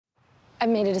I've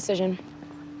made a decision.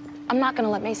 I'm not gonna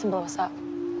let Mason blow us up.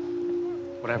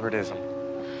 Whatever it is, I'm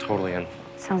totally in.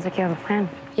 Sounds like you have a plan.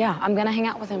 Yeah, I'm gonna hang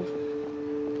out with him.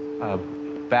 A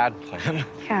bad plan.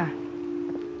 Yeah.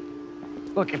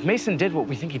 Look, if Mason did what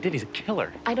we think he did, he's a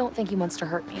killer. I don't think he wants to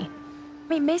hurt me. I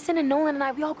mean, Mason and Nolan and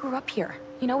I, we all grew up here.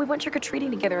 You know, we went trick-or-treating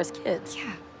together as kids.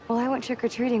 Yeah. Well, I went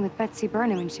trick-or-treating with Betsy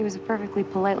Burnham, and she was a perfectly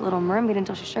polite little mermaid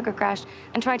until she sugar crashed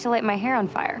and tried to light my hair on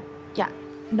fire. Yeah,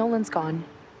 Nolan's gone.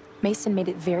 Mason made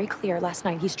it very clear last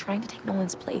night he's trying to take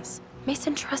Nolan's place.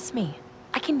 Mason trusts me.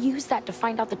 I can use that to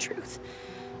find out the truth.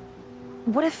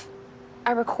 What if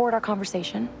I record our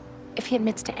conversation? If he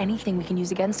admits to anything we can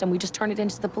use against him, we just turn it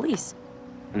into the police.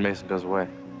 And Mason goes away.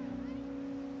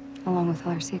 Along with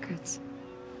all our secrets.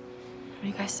 What do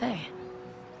you guys say?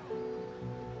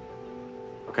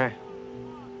 Okay.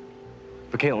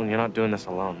 But Caitlin, you're not doing this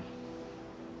alone.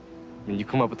 I mean, you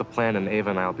come up with a plan and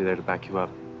Ava and I will be there to back you up.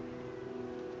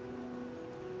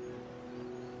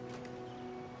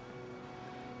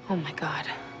 Oh my God.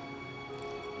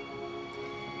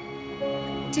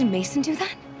 Did Mason do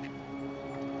that?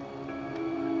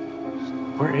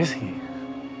 Where is he?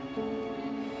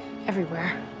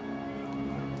 Everywhere.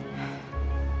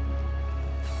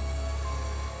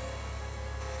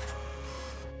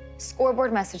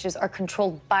 Scoreboard messages are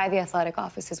controlled by the athletic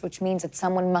offices, which means that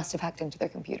someone must have hacked into their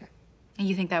computer. And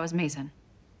you think that was Mason?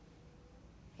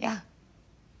 Yeah.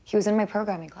 He was in my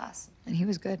programming class, and he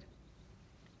was good.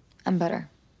 I'm better.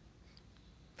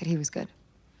 But he was good.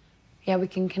 Yeah, we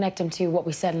can connect him to what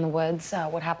we said in the woods,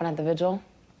 what happened at the vigil,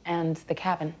 and the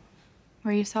cabin.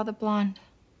 Where you saw the blonde.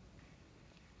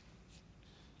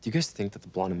 Do you guys think that the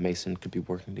blonde and Mason could be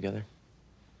working together?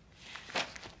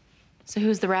 So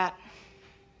who's the rat?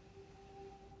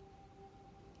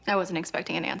 I wasn't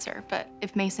expecting an answer, but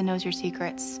if Mason knows your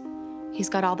secrets, he's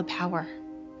got all the power.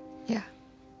 Yeah.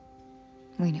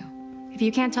 We know. If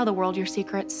you can't tell the world your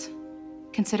secrets,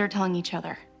 consider telling each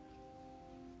other.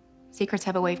 Secrets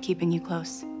have a way of keeping you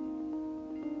close.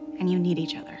 And you need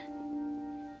each other.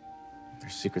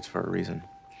 There's secrets for a reason.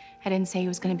 I didn't say it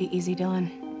was gonna be easy,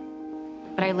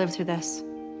 Dylan. But I lived through this.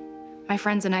 My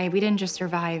friends and I, we didn't just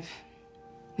survive.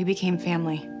 We became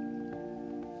family.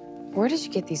 Where did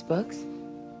you get these books?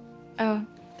 Oh,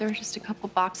 there were just a couple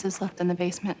boxes left in the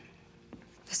basement.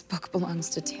 This book belongs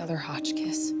to Taylor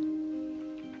Hotchkiss.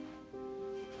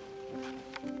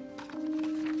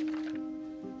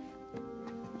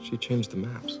 She changed the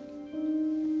maps.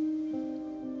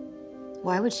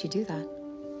 Why would she do that?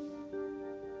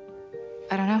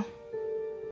 I don't know.